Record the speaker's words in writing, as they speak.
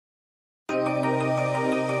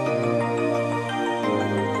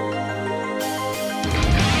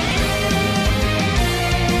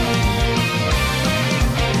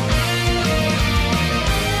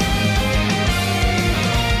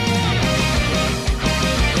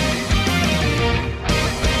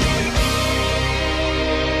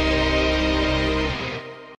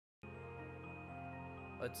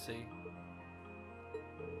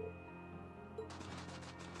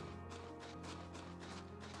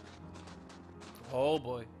Oh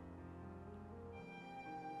boy.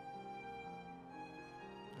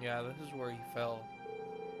 Yeah, this is where he fell.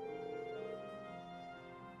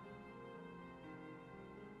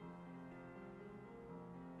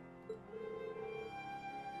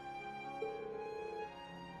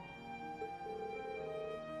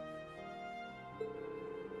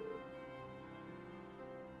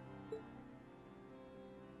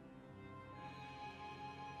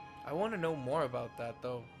 I want to know more about that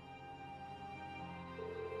though.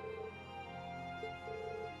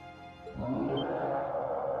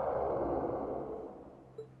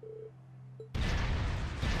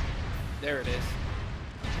 There it is.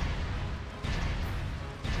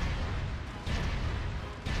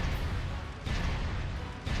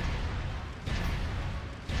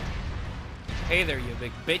 Hey there, you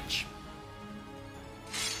big bitch.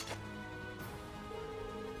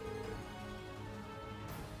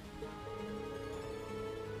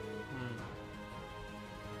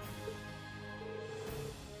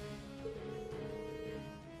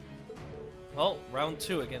 Oh, round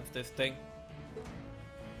 2 against this thing.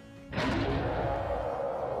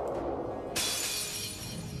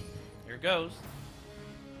 Here goes.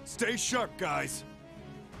 Stay sharp, guys.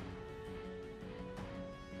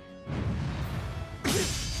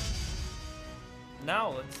 Now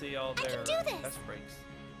let's see all their test breaks.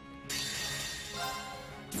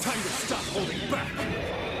 Time to stop holding back.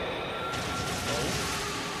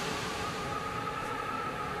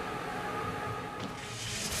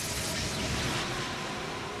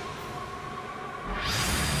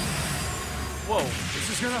 Whoa. This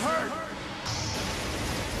is gonna hurt.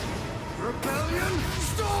 Rebellion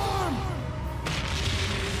storm.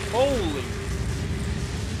 Holy.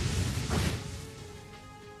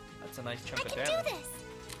 That's a nice chunk of damage. Do this.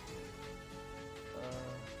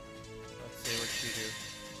 Let's see what you do.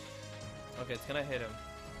 Okay, it's gonna hit him.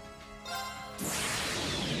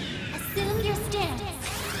 Assume your stance.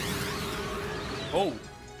 Oh.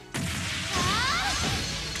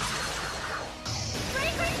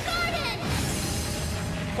 Fragrant garden.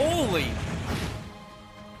 Holy.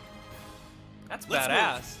 That's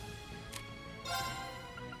badass.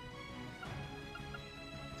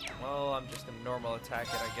 Well, I'm just gonna normal attack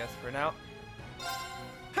it, I guess, for now.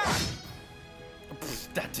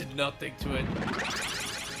 That did nothing to it.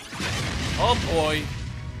 Oh boy.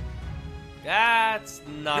 That's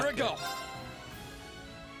not Here we go.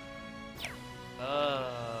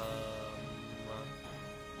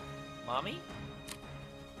 Mommy?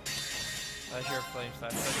 Azure Flame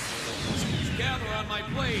Slash. Gather on my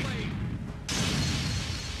blade.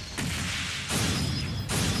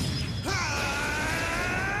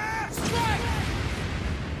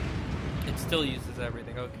 It still uses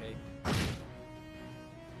everything, okay.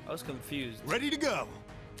 I was confused. Ready to go.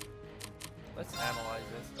 Let's analyze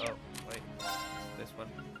this. Oh, wait. It's this one.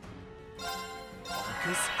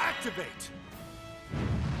 Focus activate.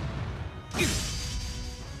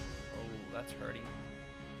 Oh, that's hurting.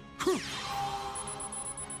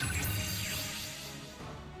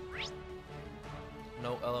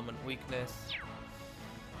 No element weakness.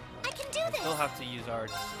 I can do I this. still have to use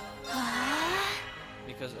arts.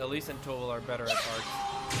 Because Elise and Toval are better at arts.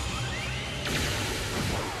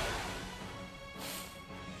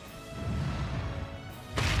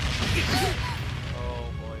 Oh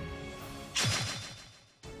boy.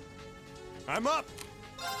 I'm up.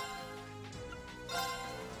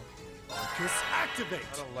 Focus activate.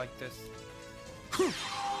 I don't like this.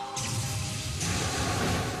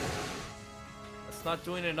 That's not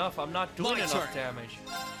doing enough. I'm not doing My enough turn. damage.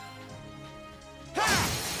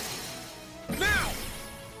 Now.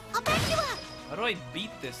 I'll back you up. How do I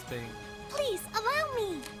beat this thing? Please allow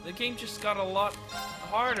me. The game just got a lot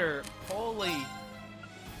harder. Holy.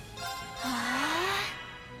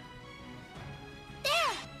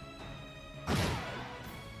 There.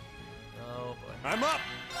 Oh boy. I'm up.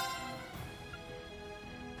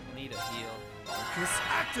 I need a heal. Focus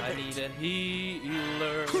I activate. need a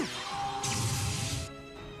healer.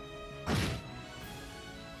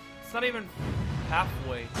 It's not even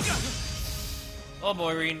halfway. Oh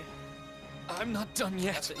boy, Rean. I'm not done I have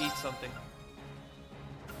yet. to eat something.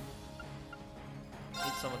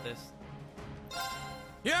 Eat some of this.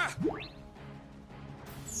 Yeah.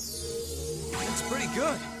 It's pretty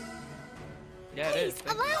good. Yeah, it is.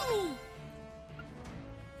 Please Thank you. allow me.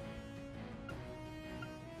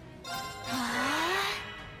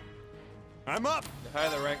 I'm up. The higher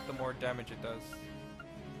the rank, the more damage it does.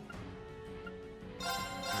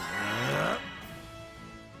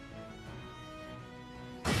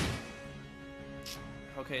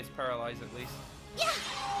 Okay, it's paralyzed at least. Yeah.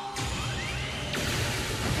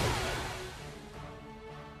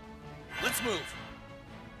 Let's Let's move.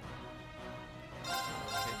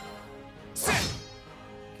 Okay. Sit.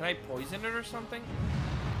 Can I poison it or something?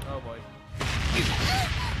 Oh boy.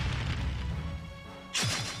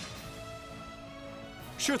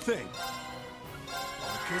 Sure thing.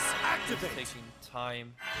 Focus It's activate. taking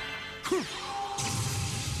time.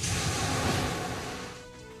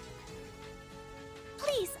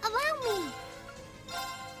 Please allow me.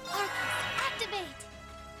 Arcus, activate.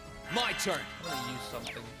 My turn. I'm gonna use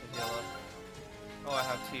something to heal up. Oh, I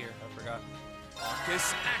have tear. I forgot.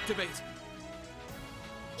 Focus activate.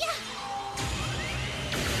 Yeah.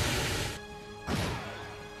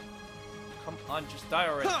 Come on, just die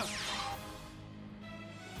already. Huh.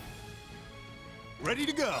 Ready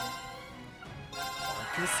to go.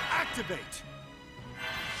 Focus activate.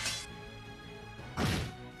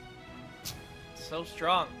 So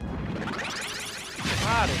strong.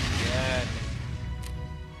 Not again.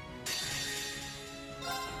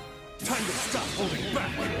 Time to stop holding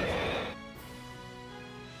back.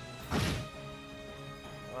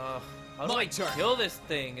 How do My I turn. kill this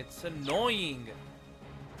thing? It's annoying.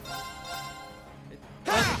 It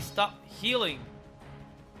doesn't stop healing.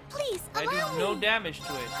 Please I allow do me. no damage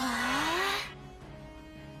to it.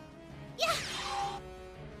 Yeah.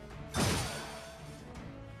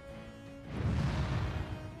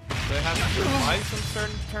 Do I have to survive some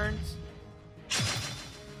certain turns?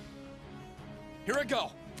 Here I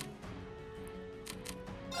go.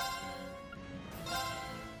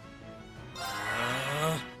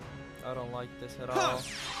 I don't like this at all.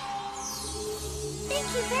 Thank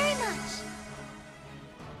you very much.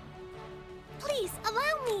 Please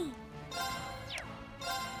allow me.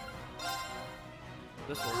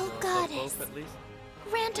 This was Oh, so goddess. close at least.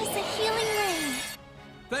 Grant us a healing ring.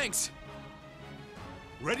 Thanks.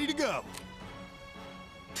 Ready to go.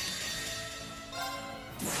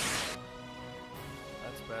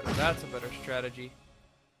 That's better. That's a better strategy.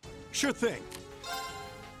 Sure thing.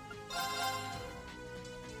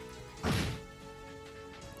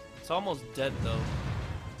 It's almost dead though.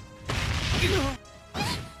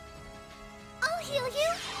 I'll heal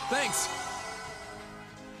you. Thanks.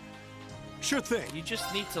 Sure thing. You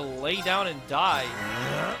just need to lay down and die.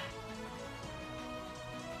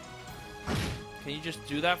 Can you just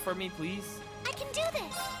do that for me, please? I can do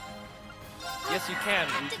this. Yes, you can.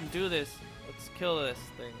 You can do this. Let's kill this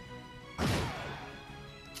thing.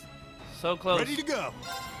 So close. Ready to go.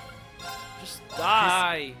 Just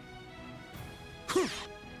die.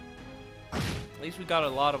 At least we got a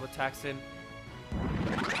lot of attacks in. Oh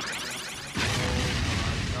my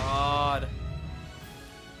god.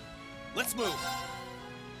 Let's move.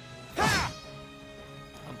 I'm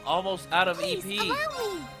almost out of Please EP.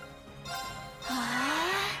 allow me.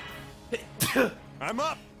 I'm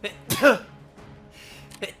up. There.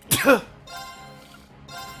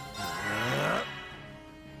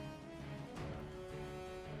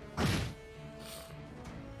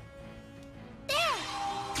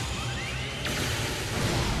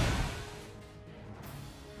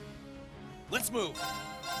 Let's move.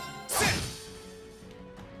 Sit.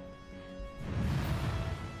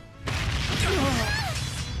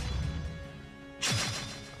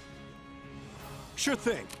 Sure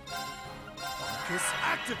thing. Focus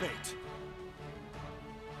activate.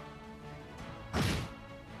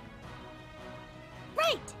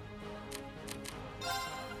 Right.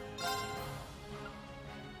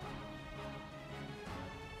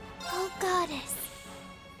 Oh, goddess.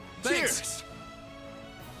 Thanks.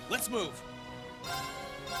 Let's move.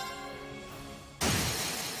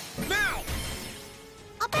 Now.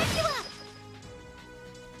 I'll back you up.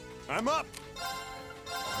 I'm up.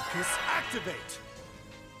 Focus activate.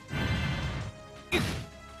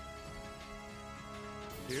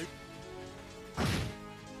 Dude.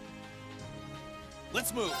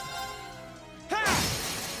 Let's move.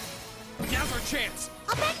 Ha! Now's our chance.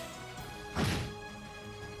 I'll back.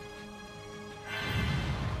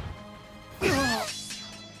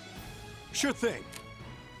 Sure thing.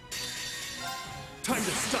 Time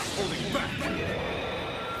to stop holding back.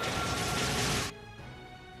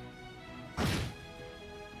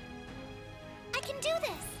 I can do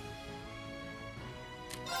this.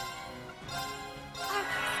 Arcus,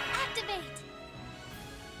 activate.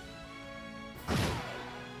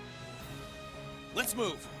 Let's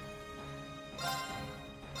move.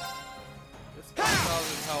 This guy's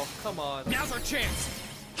 1,000 health. Come on. Now's our chance.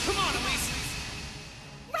 Come on, Elise.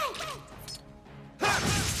 Right.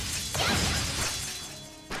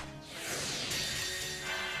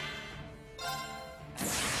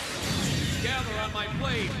 Gather on my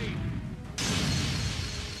blade.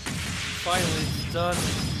 Finally, it's done.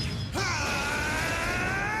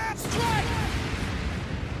 Strike!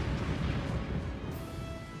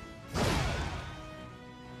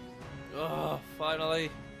 Finally.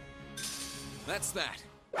 That's that.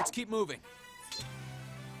 Let's keep moving.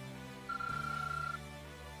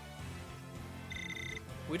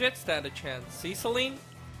 We did stand a chance. See, Celine?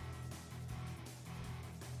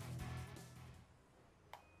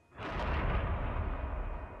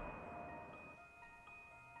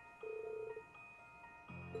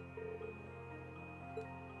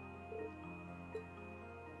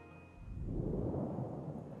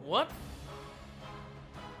 What?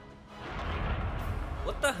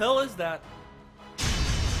 What the hell is that?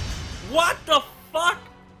 What the fuck?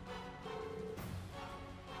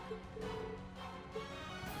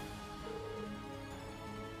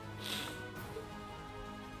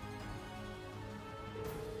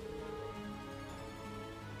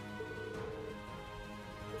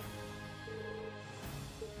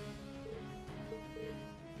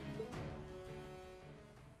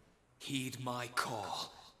 Heed my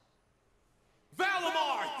call.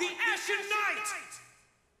 Valimar, the Ashen Knight!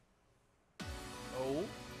 Oh.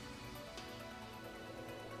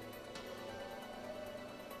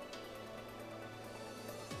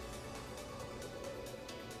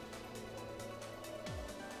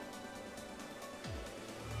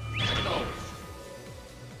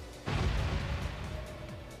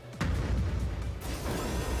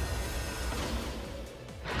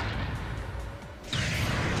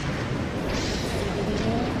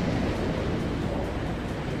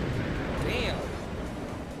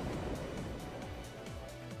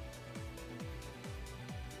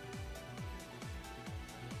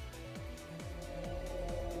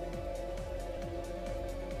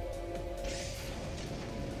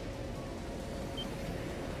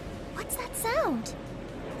 What's that sound?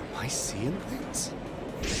 Am I seeing things?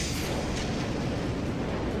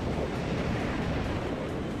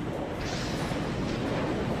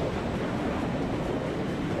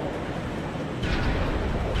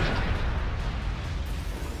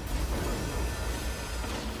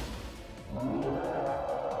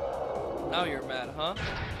 Now you're mad, huh?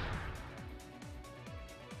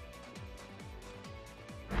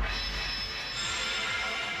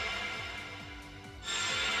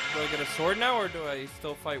 Do I get a sword now, or do I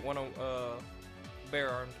still fight one bare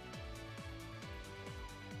armed?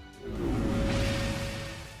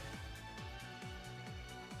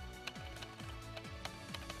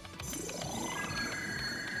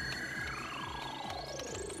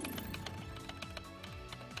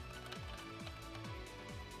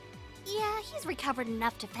 Yeah, he's recovered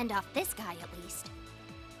enough to fend off this guy at least.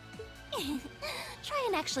 Try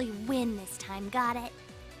and actually win this time, got it?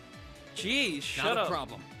 Jeez, shut up. Not a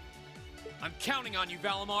problem. I'm counting on you,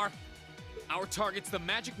 Valimar. Our target's the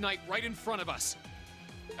Magic Knight right in front of us.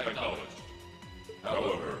 Acknowledged.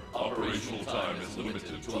 However, operational time is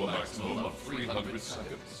limited to a maximum of 300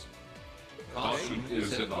 seconds. Caution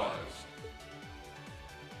is advised.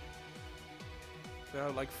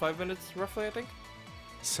 Like 5 minutes, roughly, I think.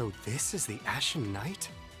 So this is the Ashen Knight?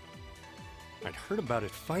 I'd heard about it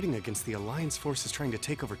fighting against the Alliance forces trying to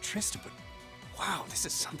take over Trista, but wow, this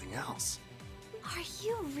is something else. Are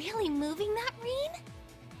you really moving that, Rean?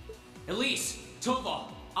 Elise, Tova,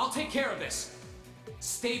 I'll take care of this.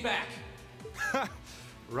 Stay back.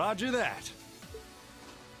 Roger that.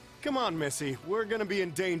 Come on, Missy. We're gonna be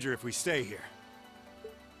in danger if we stay here.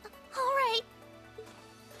 All right.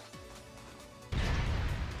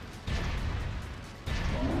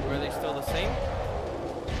 Are they still the same?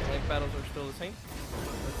 Like battles are still the same?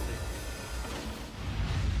 Let's see.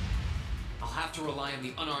 I'll have to rely on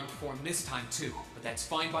the unarmed form this time too, but that's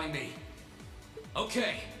fine by me.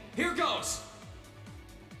 Okay, here goes!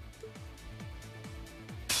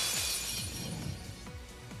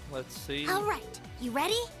 Let's see. All right. You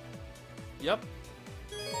ready? Yep.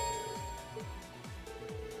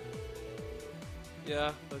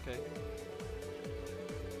 Yeah, okay.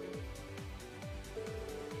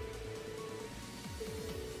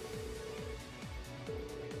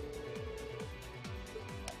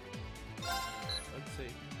 Let's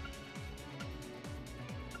see.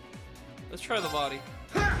 Let's try the body.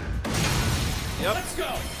 Yep. Let's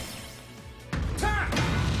go!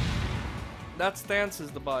 That stance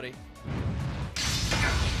is the body.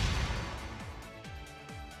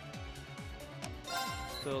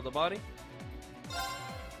 Still the body.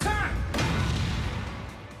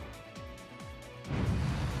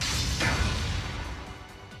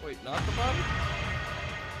 Wait, not the body?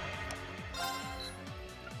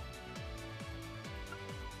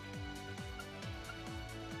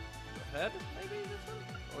 The head, maybe this one?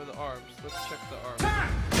 Or the arms? Let's check the arms.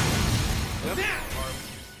 Yep, arms.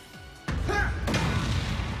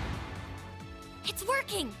 It's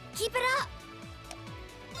working. Keep it up.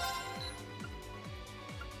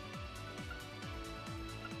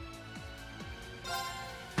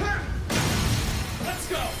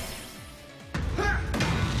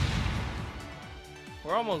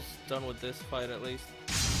 We're almost done with this fight at least.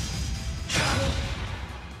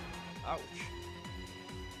 Ouch.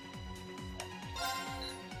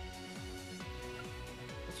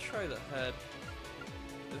 Let's try the head.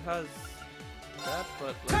 It has that,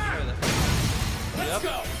 but let's try the head. Let's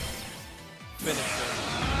go! Finish it.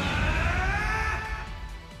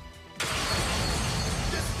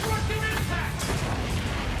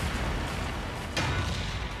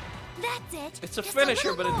 That's it. It's a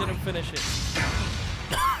finisher, but it didn't finish it.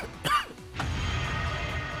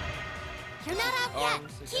 You're not out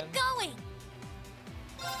Arms yet. again. Keep going.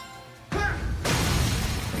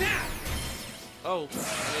 Oh.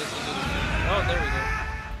 Oh, there we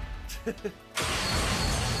go.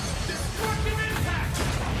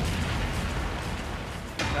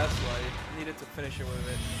 That's why it needed to finish him with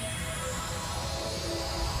it.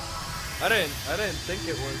 I didn't think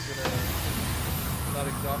it was gonna not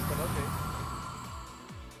exhaust him. Okay.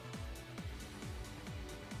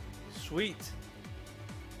 Sweet.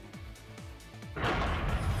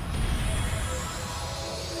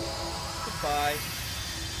 Goodbye.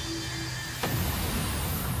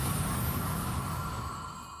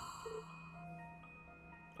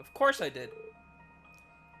 Of course I did.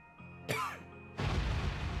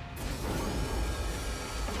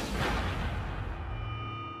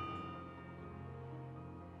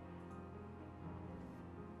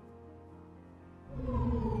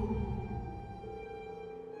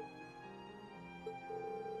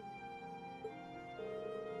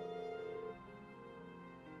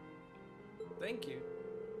 Thank you.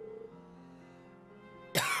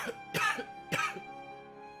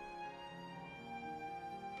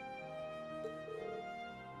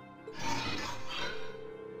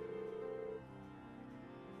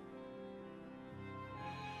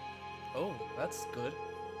 Oh, that's good.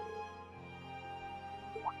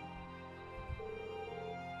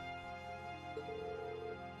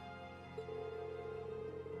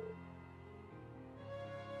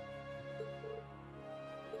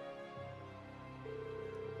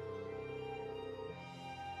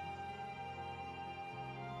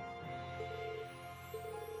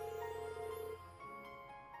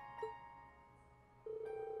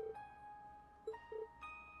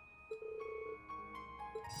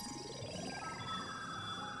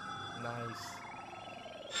 Nice.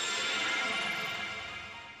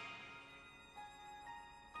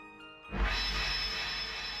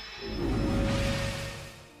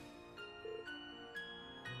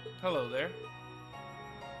 Hello there.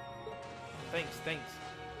 Thanks.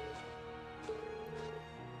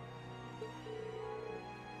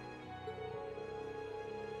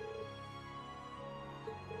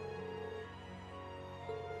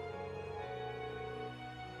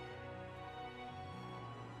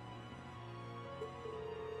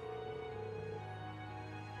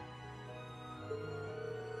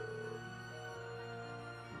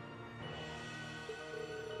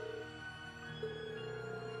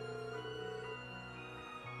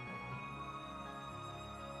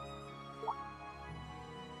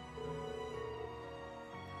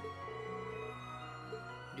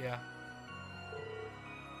 Yeah.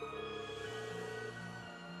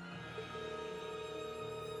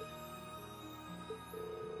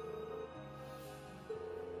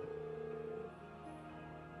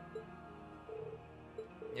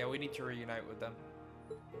 Yeah, we need to reunite with them.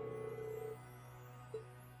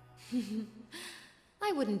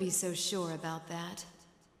 I wouldn't be so sure about that.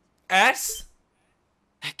 S?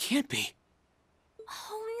 That can't be.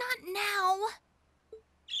 Oh, not now.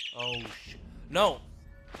 Oh, no.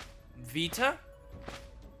 Vita?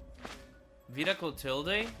 Vita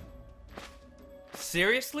Clotilde?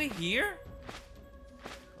 Seriously? Here?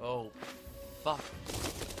 Oh, fuck.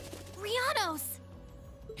 Rianos!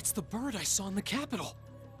 It's the bird I saw in the Capitol.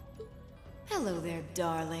 Hello there,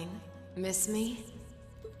 darling. Miss me?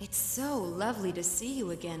 It's so lovely to see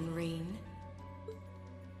you again, Rean.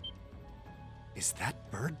 Is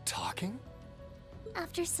that bird talking?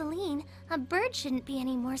 After Celine, a bird shouldn't be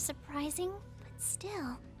any more surprising, but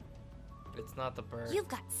still. It's not the bird. You've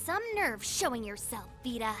got some nerve showing yourself,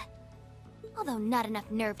 Vita. Although not enough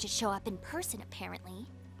nerve to show up in person, apparently.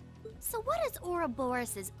 So what does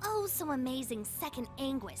Ouroboros' oh-so-amazing second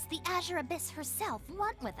Anguis, the Azure Abyss herself,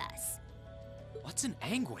 want with us? What's an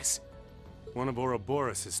Anguis? One of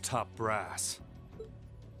Ouroboros' top brass.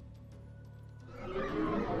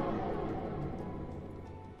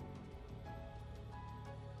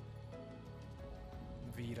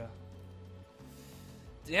 Vita.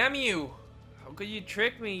 Damn you! How could you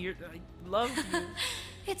trick me? I love you.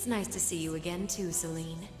 It's nice to see you again too,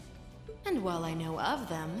 Celine. And while I know of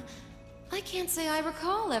them, I can't say I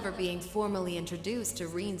recall ever being formally introduced to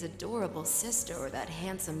Rean's adorable sister or that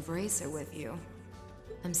handsome bracer with you.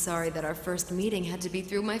 I'm sorry that our first meeting had to be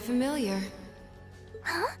through my familiar.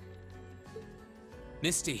 Huh?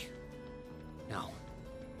 Misty. No.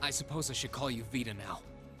 I suppose I should call you Vita now.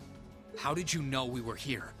 How did you know we were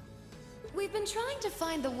here? We've been trying to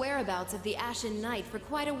find the whereabouts of the Ashen Knight for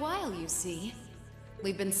quite a while, you see.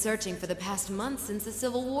 We've been searching for the past month since the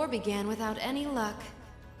Civil War began without any luck.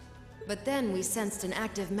 But then we sensed an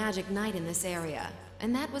active magic knight in this area,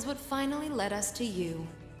 and that was what finally led us to you.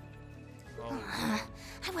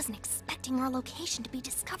 I wasn't expecting our location to be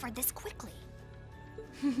discovered this quickly.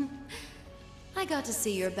 I got to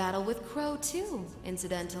see your battle with Crow too,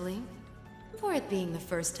 incidentally. For it being the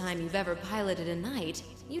first time you've ever piloted a knight,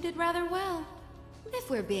 you did rather well. If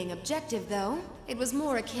we're being objective, though, it was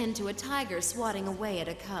more akin to a tiger swatting away at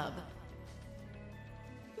a cub.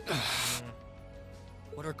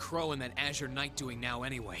 What are Crow and that Azure Knight doing now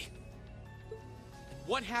anyway? And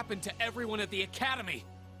what happened to everyone at the Academy?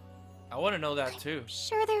 I want to know that too.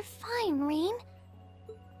 Sure they're fine, Rean.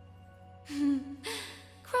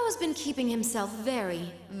 Crow's been keeping himself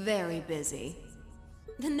very, very busy.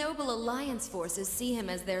 The Noble Alliance forces see him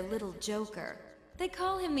as their little joker. They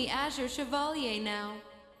call him the Azure Chevalier now.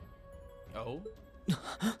 Oh?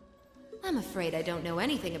 I'm afraid I don't know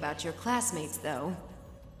anything about your classmates, though.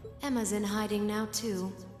 Emma's in hiding now,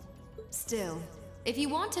 too. Still, if you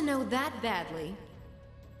want to know that badly...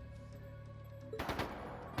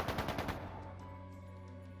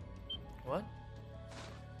 What?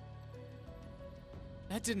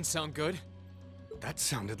 That didn't sound good. That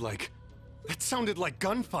sounded like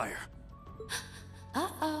gunfire.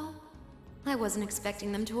 Uh-oh. I wasn't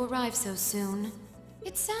expecting them to arrive so soon.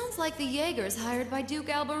 It sounds like the Jaegers hired by Duke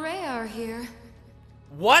Albaret are here.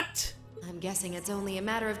 What? I'm guessing it's only a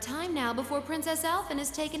matter of time now before Princess Alphen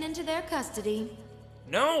is taken into their custody.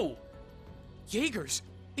 No! Jaegers?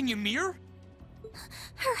 In Ymir?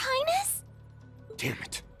 Her Highness? Damn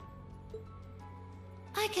it.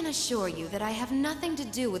 I can assure you that I have nothing to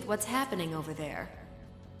do with what's happening over there.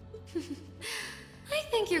 I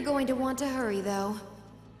think you're going to want to hurry, though.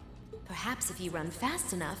 Perhaps if you run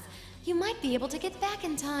fast enough, you might be able to get back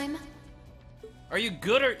in time. Are you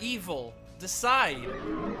good or evil? Decide.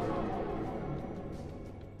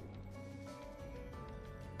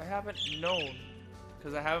 I haven't known,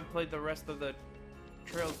 because I haven't played the rest of the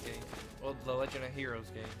Trails game. Well, the Legend of Heroes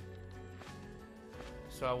game.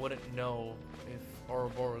 So I wouldn't know if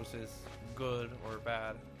Ouroboros is good or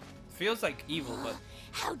bad. Feels like evil, but...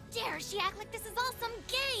 How dare she act like this is all some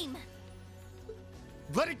game!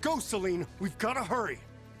 Let it go, Celine. We've got to hurry.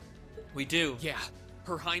 We do. Yeah.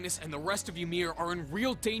 Her Highness and the rest of Ymir are in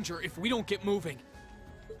real danger if we don't get moving.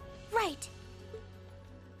 Right.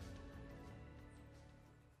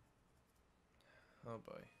 Oh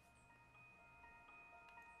boy.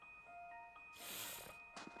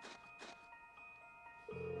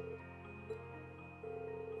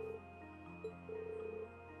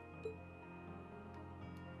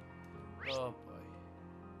 Oh boy.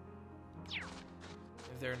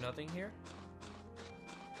 Is there nothing here?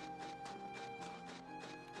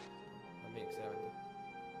 Let me examine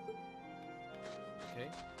it. Okay.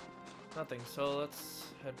 Nothing. So let's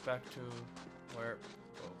head back to where...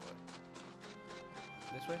 Oh boy.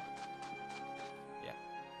 This way? Yeah.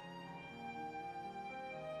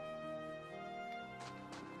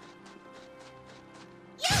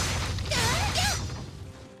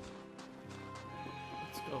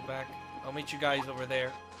 Let's go back. I'll meet you guys over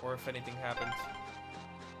there, or if anything happens.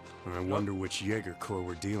 I wonder which Jaeger Corps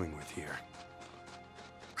we're dealing with here.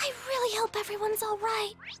 I really hope everyone's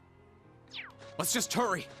alright. Let's just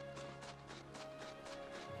hurry.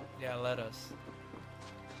 Yeah, lettuce.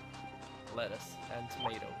 Lettuce and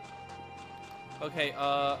tomato. Okay,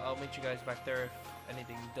 I'll meet you guys back there if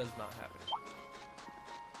anything does not happen.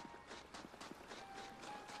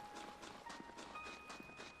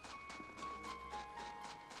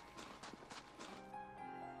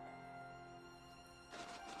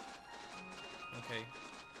 Okay,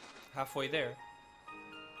 halfway there.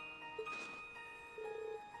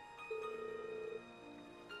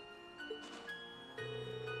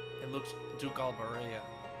 It looks Duke Albaret.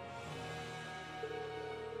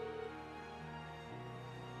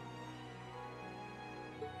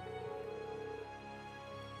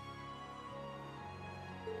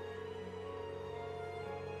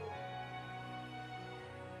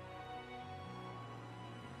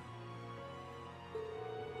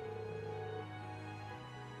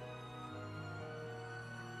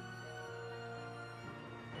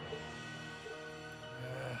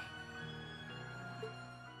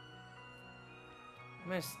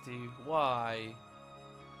 Misty, why?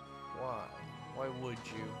 Why? Why would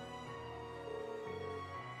you?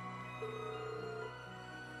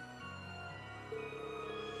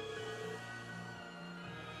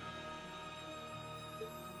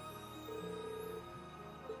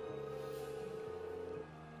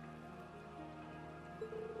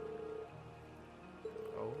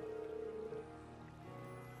 Oh.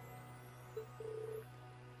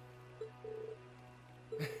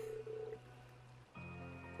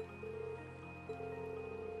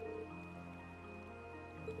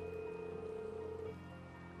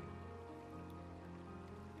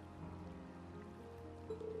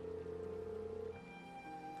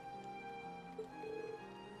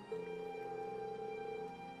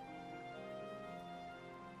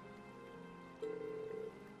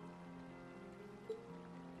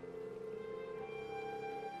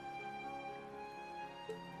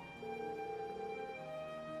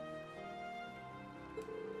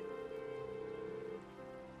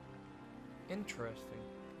 Interesting.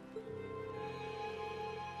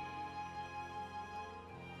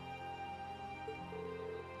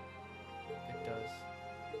 It does.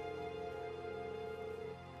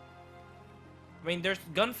 I mean, there's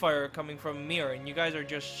gunfire coming from Mir, and you guys are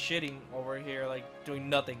just shitting over here, like, doing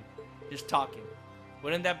nothing. Just talking.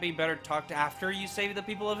 Wouldn't that be better talked after you save the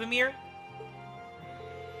people of Ymir?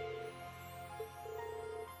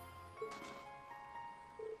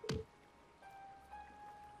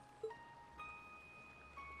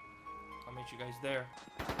 I'll meet you guys there.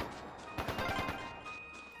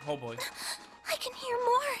 Oh boy. I can hear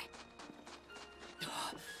more.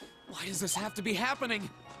 Why does this have to be happening?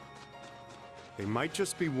 They might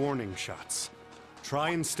just be warning shots.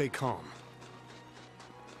 Try and stay calm.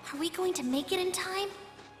 Are we going to make it in time?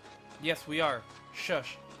 Yes, we are.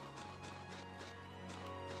 Shush.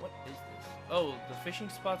 What is this? Oh, the fishing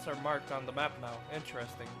spots are marked on the map now.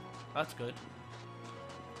 Interesting. That's good.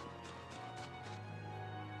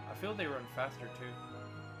 I feel they run faster too.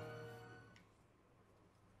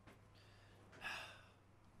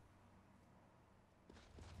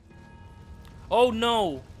 Oh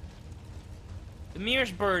no! The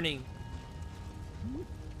mirror's burning.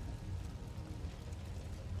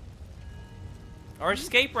 Our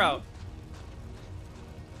escape route.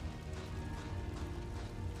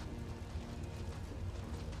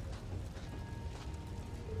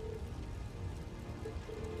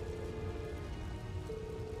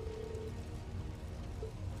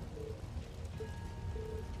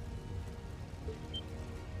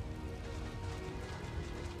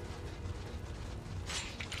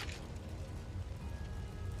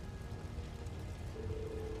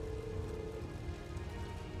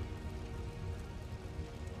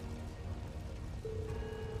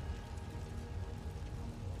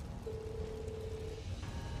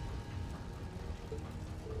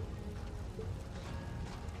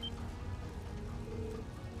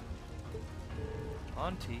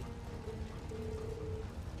 Auntie.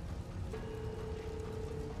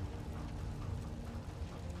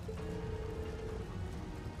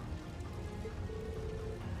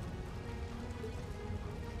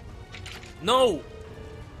 No!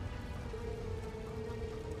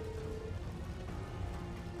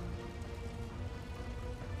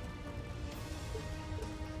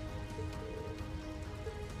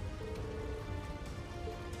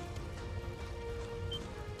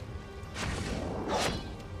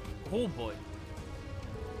 Oh boy.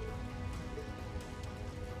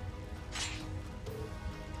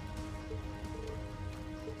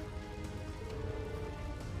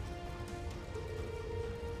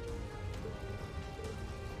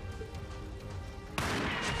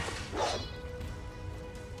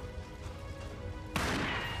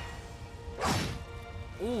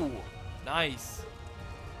 Ooh, nice.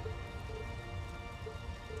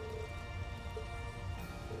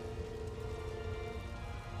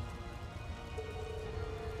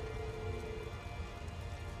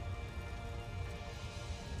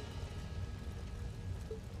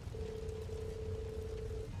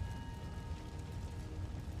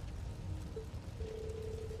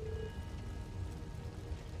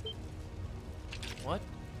 What?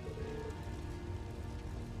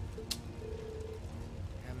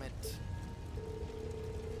 Damn it.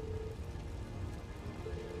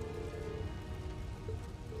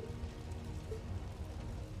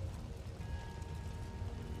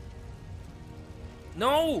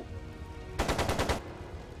 No!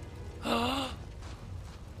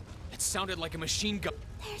 It sounded like a machine gun.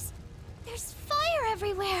 There's fire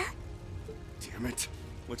everywhere. Damn it.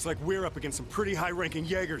 Looks like we're up against some pretty high-ranking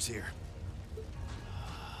Jaegers here.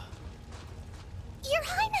 Your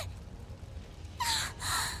Highness!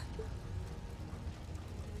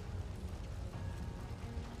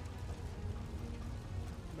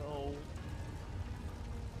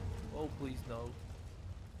 no.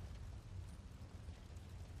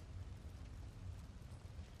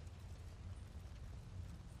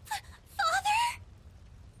 Father?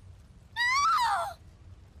 No!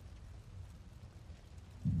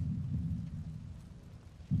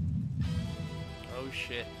 Oh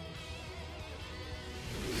shit.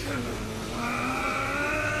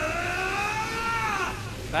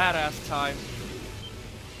 Badass time.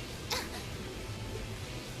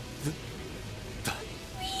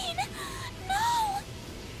 Rean! No!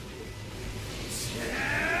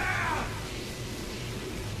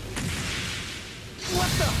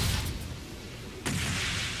 What the?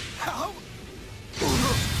 How?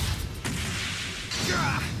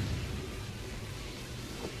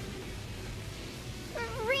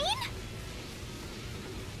 Rean?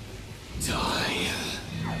 Die.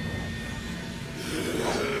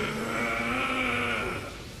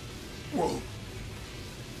 Whoa.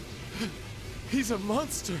 He's a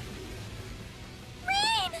monster.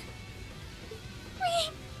 Rean!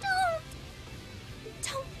 Rean, don't!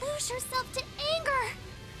 Don't lose yourself to anger!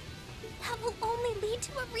 That will only lead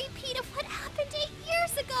to a repeat of what happened 8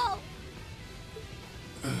 years ago!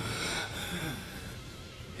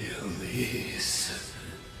 Elise.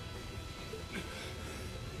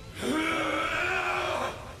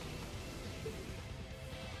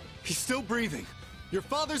 He's still breathing. Your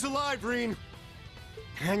father's alive, Rean.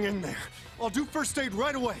 Hang in there. I'll do first aid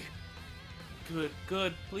right away. Good,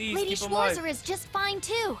 good. Please Lady keep him alive. Schwarzer is just fine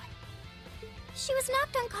too. She was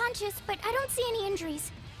knocked unconscious, but I don't see any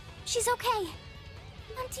injuries. She's okay.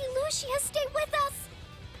 Auntie Lucia, stay with us.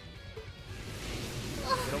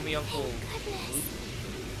 Oh, Tell me, Uncle thank goodness.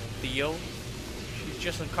 Theo. She's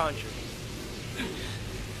just unconscious.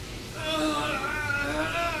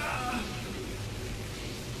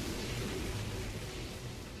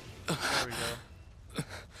 There we go.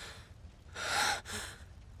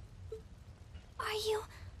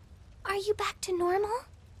 Are you back to normal?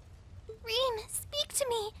 Rean, speak to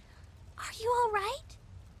me. Are you all right?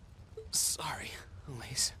 Sorry,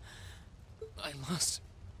 Elise. I lost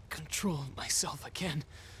control of myself again.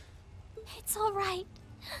 It's all right.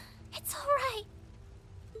 It's all right.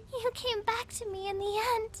 You came back to me in the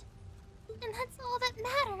end. And that's all that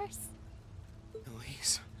matters.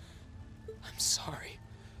 Elise, I'm sorry.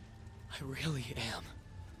 I really am.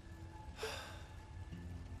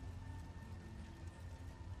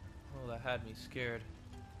 Oh, that had me scared.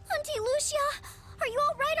 Auntie Lucia! Are you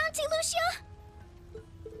all right, Auntie Lucia?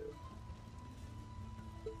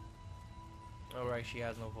 Alright, she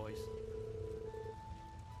has no voice.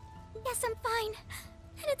 Yes, I'm fine.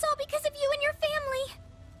 And it's all because of you and your family.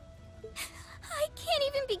 I can't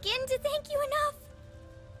even begin to thank you enough.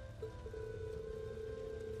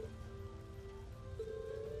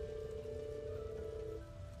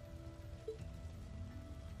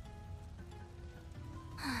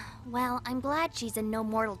 Well, I'm glad she's in no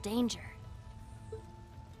mortal danger.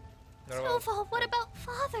 Snowfall, what about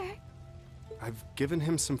Father? I've given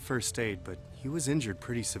him some first aid, but he was injured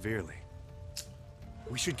pretty severely.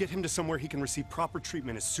 We should get him to somewhere he can receive proper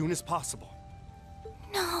treatment as soon as possible.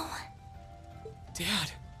 No.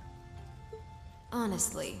 Dad!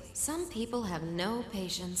 Honestly, some people have no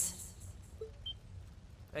patience.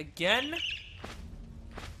 Again?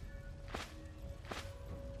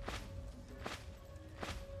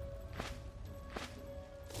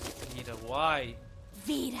 Vita, why?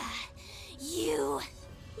 Vita, you...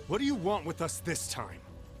 What do you want with us this time?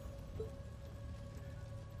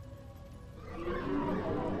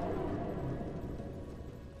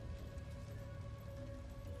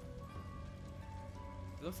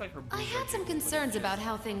 It looks like her I had some concerns about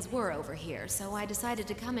how things were over here, so I decided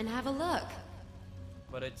to come and have a look.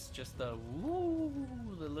 But it's just the woo,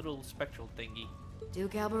 the little spectral thingy.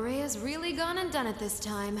 Duke Alborea's really gone and done it this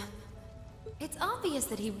time. It's obvious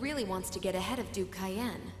that he really wants to get ahead of Duke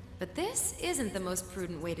Cayenne, but this isn't the most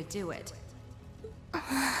prudent way to do it.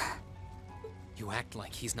 You act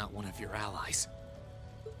like he's not one of your allies.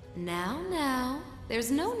 Now,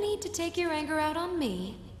 there's no need to take your anger out on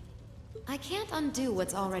me. I can't undo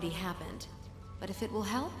what's already happened, but if it will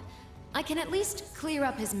help, I can at least clear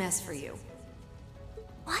up his mess for you.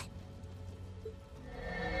 What?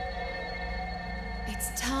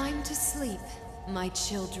 It's time to sleep, my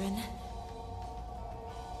children.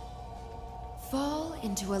 Fall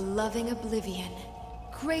into a loving oblivion,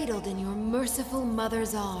 cradled in your merciful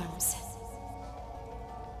mother's arms.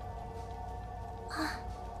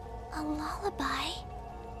 A lullaby?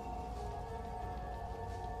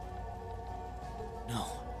 No.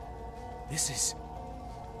 This is...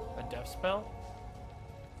 A death spell?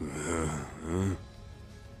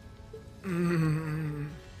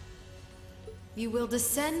 You will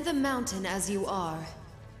descend the mountain as you are.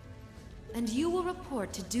 And you will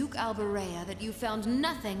report to Duke Alberea that you found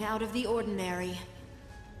nothing out of the ordinary.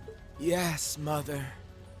 Yes, Mother.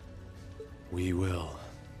 We will.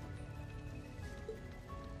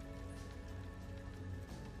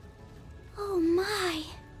 Oh my.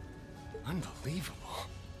 Unbelievable.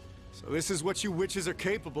 So this is what you witches are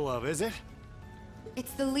capable of, is it?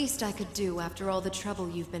 It's the least I could do after all the trouble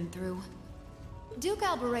you've been through. Duke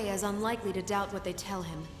Alberea is unlikely to doubt what they tell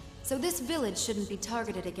him, so this village shouldn't be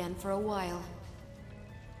targeted again for a while.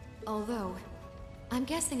 Although, I'm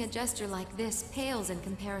guessing a gesture like this pales in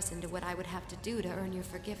comparison to what I would have to do to earn your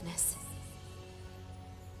forgiveness.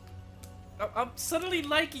 I'm suddenly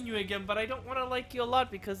liking you again, but I don't want to like you a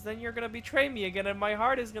lot because then you're gonna betray me again and my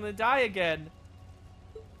heart is gonna die again.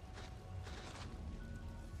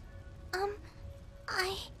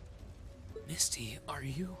 Misty, are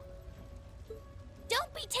you?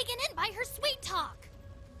 Don't be taken in by her sweet talk.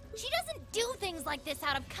 She doesn't do things like this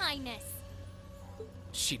out of kindness.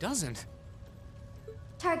 She doesn't.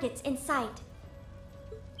 Targets in sight.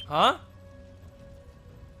 Huh?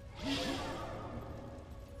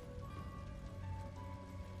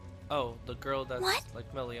 Oh, the girl that's What?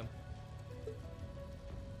 like Milliam.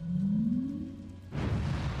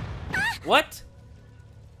 What?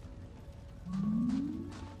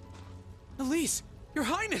 Elise, Your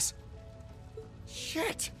Highness!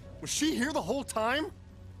 Shit! Was she here the whole time?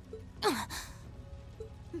 Of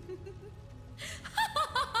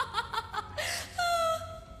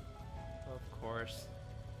course.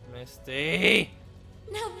 Misty!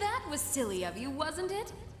 Now that was silly of you, wasn't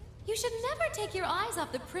it? You should never take your eyes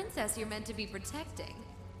off the princess you're meant to be protecting.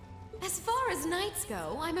 As far as knights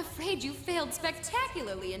go, I'm afraid you failed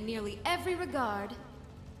spectacularly in nearly every regard.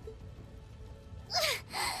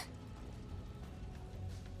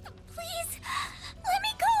 Please, let me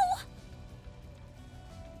go!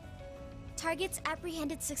 Targets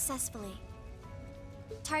apprehended successfully.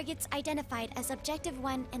 Targets identified as Objective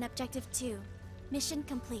 1 and Objective 2. Mission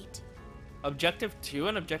complete. Objective 2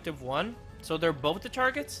 and Objective 1? So they're both the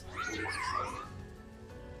targets?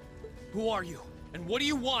 Who are you? And what do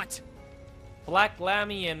you want? Black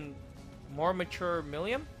Lammy and more mature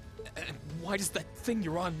Milliam? And why does that thing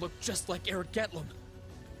you're on look just like Erebonia?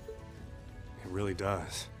 It really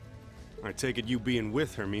does. I take it you being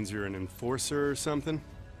with her means you're an enforcer or something?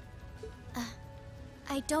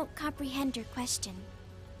 I don't comprehend your question.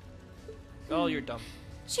 Oh, you're dumb.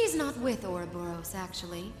 She's not with Ouroboros,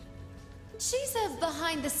 actually. She's a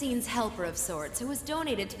behind-the-scenes helper of sorts who was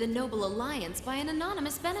donated to the Noble Alliance by an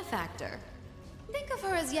anonymous benefactor. Think of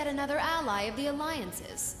her as yet another ally of the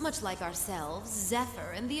Alliances, much like ourselves,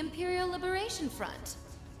 Zephyr, and the Imperial Liberation Front.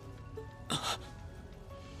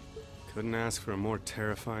 Couldn't ask for a more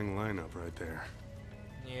terrifying lineup right there.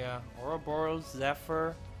 Yeah, Ouroboros,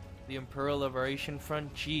 Zephyr, the Imperial Liberation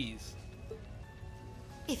Front, jeez.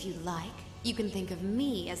 If you like, you can think of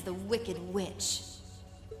me as the Wicked Witch,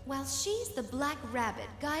 while she's the Black Rabbit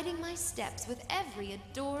guiding my steps with every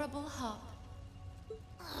adorable hop.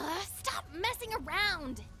 Stop messing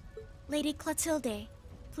around! Lady Clotilde,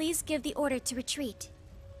 please give the order to retreat.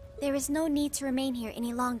 There is no need to remain here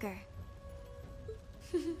any longer.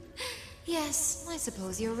 Yes, I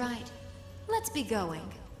suppose you're right. Let's be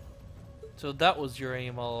going. So that was your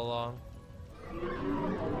aim all along.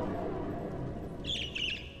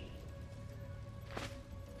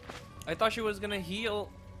 I thought she was gonna heal,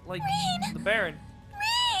 like, Rean! the Baron.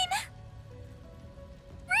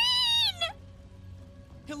 Rean!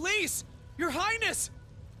 Elise! Your Highness!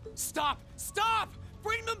 Stop! Stop!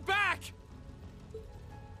 Bring them back!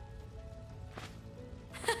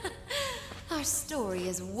 Our story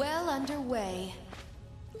is well underway.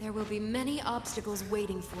 There will be many obstacles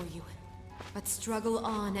waiting for you, but struggle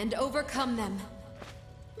on and overcome them.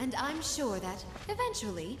 And I'm sure that,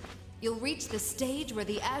 eventually, you'll reach the stage where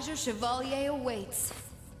the Azure Chevalier awaits.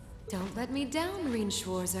 Don't let me down, Rean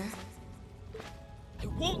Schwarzer. I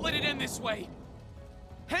won't let it end this way!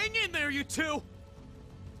 Hang in there, you two!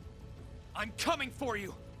 I'm coming for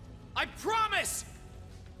you! I promise!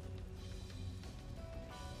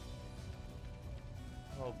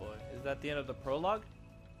 Oh boy, is that the end of the prologue?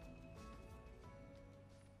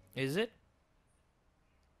 Is it?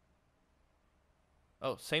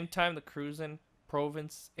 Oh, same time the cruise in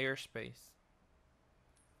Province airspace.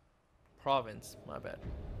 Province, my bad.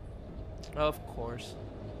 Of course.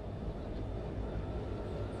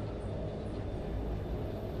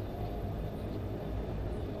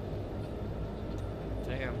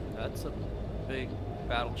 Damn, that's a big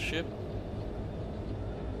battleship.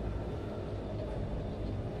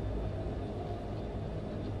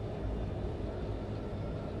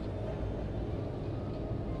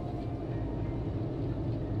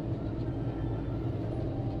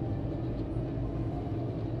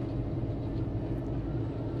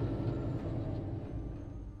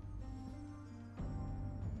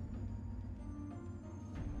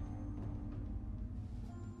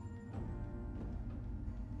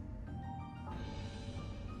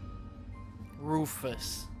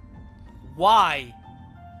 Rufus. Why?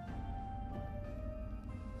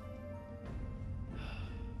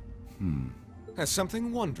 Has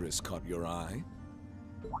something wondrous caught your eye?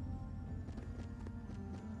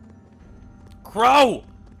 Crow!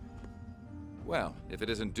 Well, if it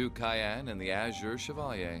isn't Duke Cayenne and the Azure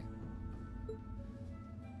Chevalier.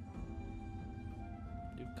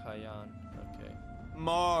 Duke Cayenne, okay.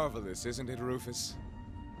 Marvelous, isn't it, Rufus?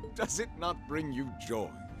 Does it not bring you joy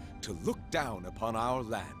to look down upon our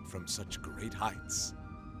land from such great heights?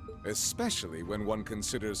 Especially when one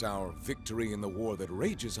considers our victory in the war that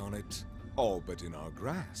rages on it all but in our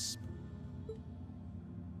grasp.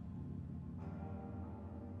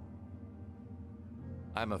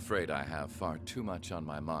 I'm afraid I have far too much on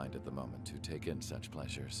my mind at the moment to take in such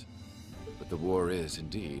pleasures. But the war is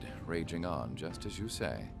indeed raging on, just as you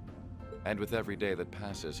say. And with every day that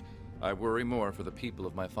passes, I worry more for the people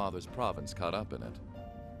of my father's province caught up in it.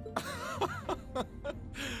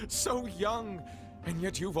 So young, and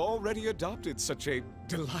yet you've already adopted such a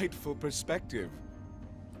delightful perspective.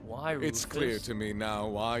 Why, Rufus? It's clear to me now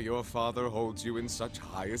why your father holds you in such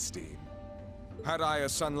high esteem. Had I a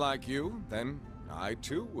son like you, then I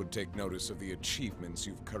too would take notice of the achievements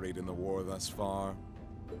you've curried in the war thus far.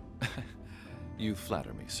 You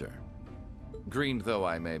flatter me, sir. Green though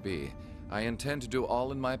I may be, I intend to do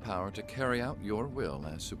all in my power to carry out your will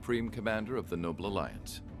as Supreme Commander of the Noble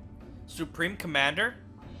Alliance. Supreme Commander?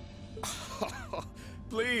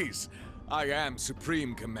 Please, I am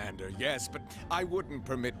Supreme Commander, yes, but I wouldn't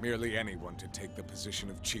permit merely anyone to take the position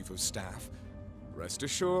of Chief of Staff. Rest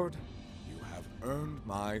assured, you have earned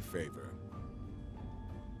my favor.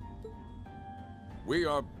 We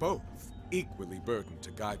are both equally burdened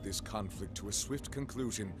to guide this conflict to a swift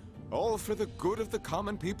conclusion, all for the good of the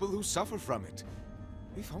common people who suffer from it.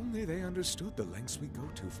 If only they understood the lengths we go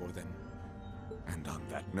to for them. And on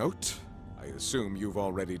that note, I assume you've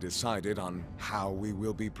already decided on how we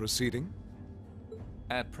will be proceeding?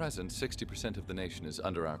 At present, 60% of the nation is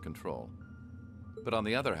under our control. But on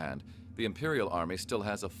the other hand, the Imperial Army still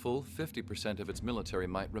has a full 50% of its military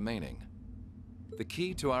might remaining. The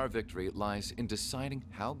key to our victory lies in deciding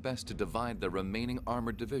how best to divide the remaining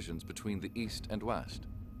armored divisions between the East and West.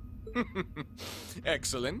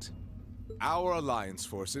 Excellent. Our Alliance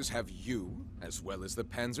forces have you, as well as the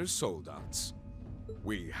Panzer Soldats.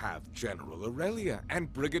 We have General Aurelia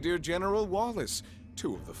and Brigadier General Wallace,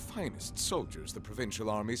 two of the finest soldiers the provincial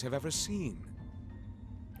armies have ever seen.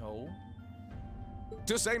 Oh?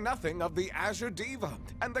 To say nothing of the Azure Diva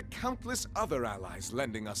and the countless other allies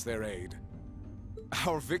lending us their aid.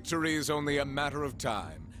 Our victory is only a matter of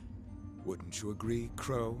time. Wouldn't you agree,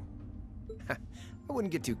 Crow? I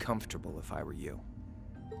wouldn't get too comfortable if I were you.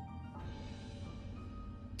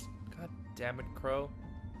 God damn it, Crow.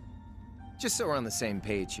 Just so we're on the same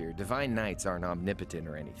page here, Divine Knights aren't omnipotent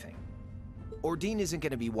or anything. Ordine isn't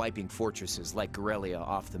going to be wiping fortresses like Corellia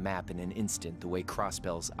off the map in an instant the way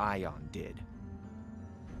Crossbell's Ion did.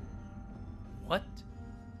 What?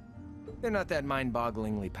 They're not that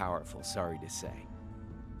mind-bogglingly powerful, sorry to say.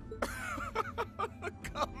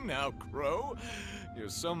 Come now, Crow. You're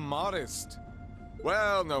so modest.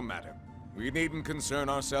 Well, no matter. We needn't concern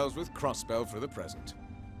ourselves with Crossbell for the present.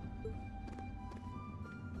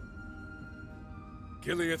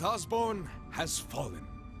 Gilead Osborne has fallen.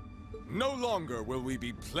 No longer will we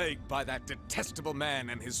be plagued by that detestable man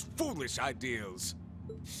and his foolish ideals.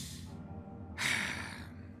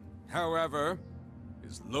 However,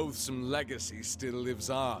 his loathsome legacy still lives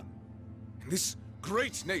on. And this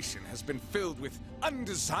great nation has been filled with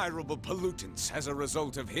undesirable pollutants as a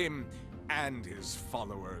result of him and his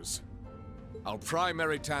followers. Our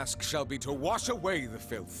primary task shall be to wash away the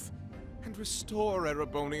filth and restore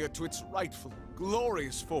Erebonia to its rightful,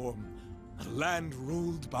 glorious form, a land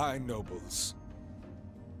ruled by nobles.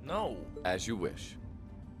 No. As you wish.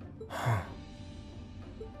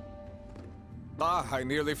 I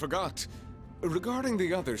nearly forgot. Regarding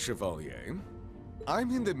the other Chevalier,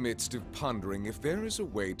 I'm in the midst of pondering if there is a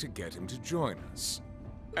way to get him to join us.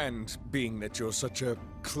 And being that you're such a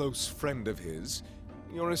close friend of his,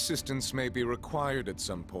 your assistance may be required at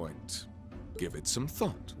some point. Give it some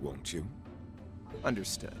thought, won't you?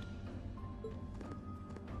 Understood.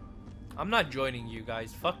 I'm not joining you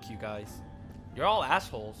guys. Fuck you guys. You're all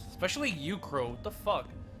assholes. Especially you, Crow. What the fuck?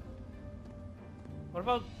 What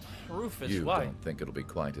about Rufus? You Why? don't think it'll be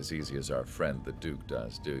quite as easy as our friend the Duke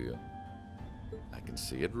does, do you? I can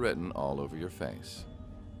see it written all over your face.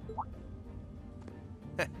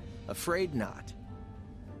 Afraid not.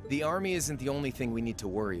 The army isn't the only thing we need to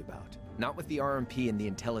worry about. Not with the RMP and the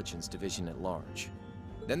intelligence division at large.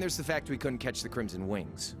 Then there's the fact we couldn't catch the Crimson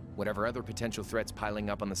Wings. Whatever other potential threats piling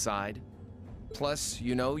up on the side. Plus,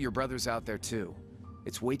 you know, your brother's out there too.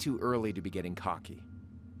 It's way too early to be getting cocky.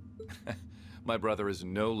 My brother is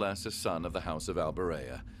no less a son of the House of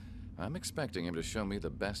Alberea. I'm expecting him to show me the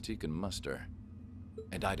best he can muster.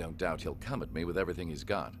 And I don't doubt he'll come at me with everything he's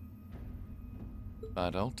got.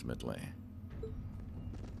 But ultimately...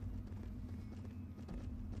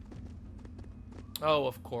 Oh,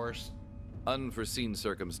 of course. Unforeseen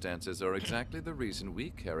circumstances are exactly the reason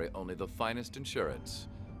we carry only the finest insurance.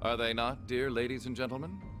 Are they not, dear ladies and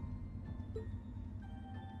gentlemen?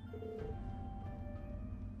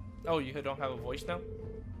 Oh, you don't have a voice now?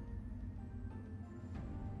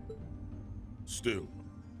 Still,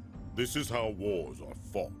 this is how wars are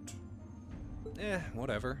fought.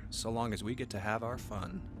 Whatever, so long as we get to have our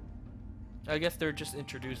fun. I guess they're just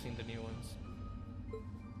introducing the new ones.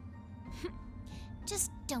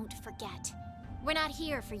 Just don't forget. We're not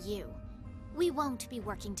here for you. We won't be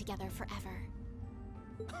working together forever.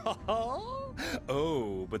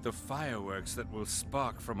 Oh, but the fireworks that will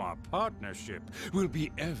spark from our partnership will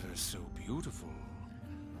be ever so beautiful.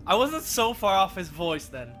 I wasn't so far off his voice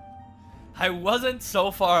then. I wasn't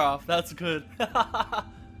so far off. That's good.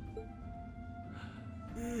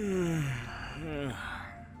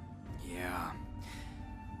 Yeah.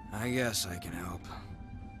 I guess I can help.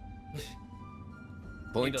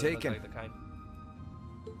 Point He doesn't look taken. like the kind.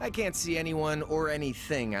 I can't see anyone or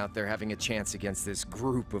anything out there having a chance against this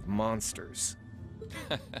group of monsters.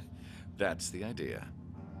 That's the idea.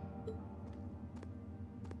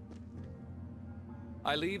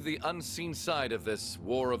 I leave the unseen side of this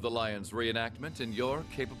War of the Lions reenactment in your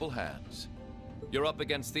capable hands. You're up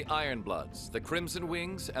against the Ironbloods, the Crimson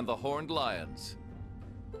Wings, and the Horned Lions.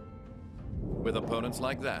 With opponents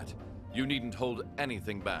like that, you needn't hold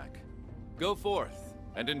anything back. Go forth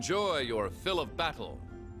and enjoy your fill of battle.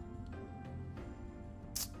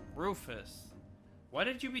 Rufus, why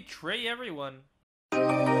did you betray everyone?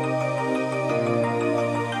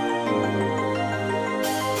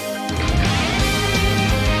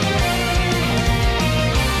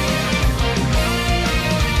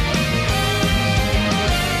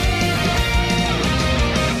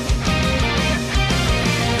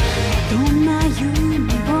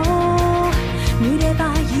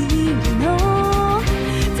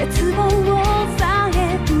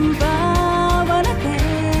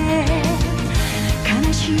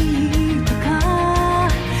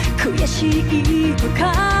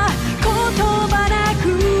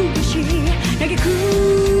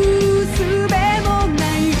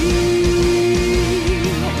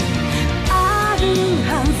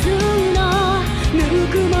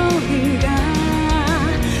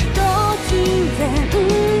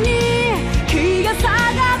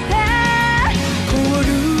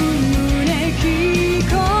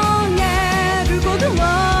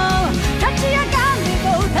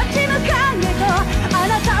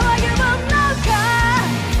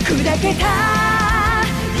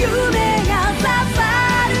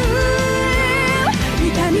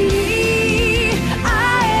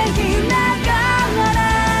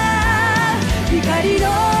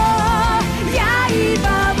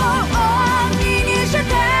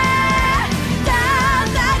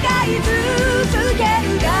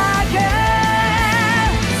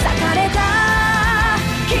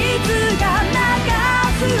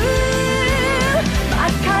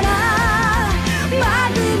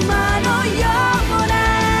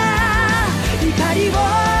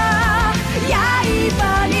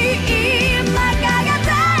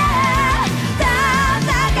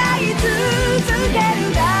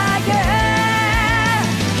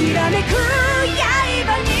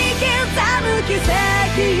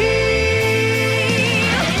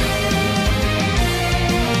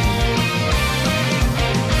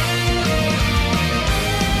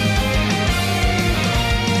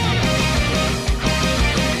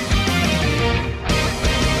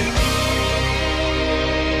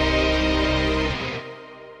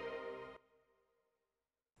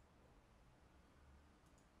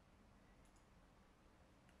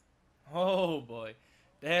 'Oh boy,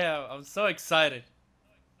 damn! I'm so excited.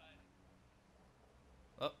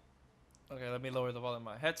 Oh, okay. Let me lower the volume of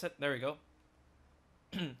my headset. There we go.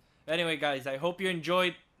 Anyway, guys, I hope you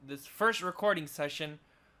enjoyed this first recording session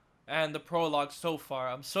and the prologue so far.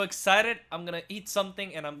 I'm so excited. I'm gonna eat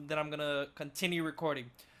something and then I'm gonna continue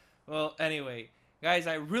recording. Well, anyway, guys,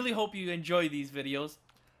 I really hope you enjoy these videos.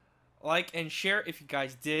 Like and share if you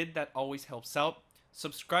guys did. That always helps out.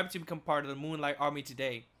 Subscribe to become part of the Moonlight Army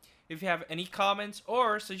today. If you have any comments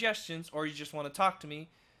or suggestions, or you just want to talk to me,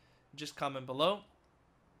 just comment below.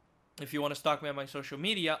 If you want to stalk me on my social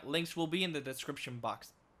media, links will be in the description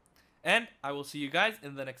box. And I will see you guys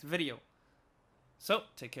in the next video. So,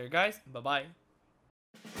 take care guys, bye-bye.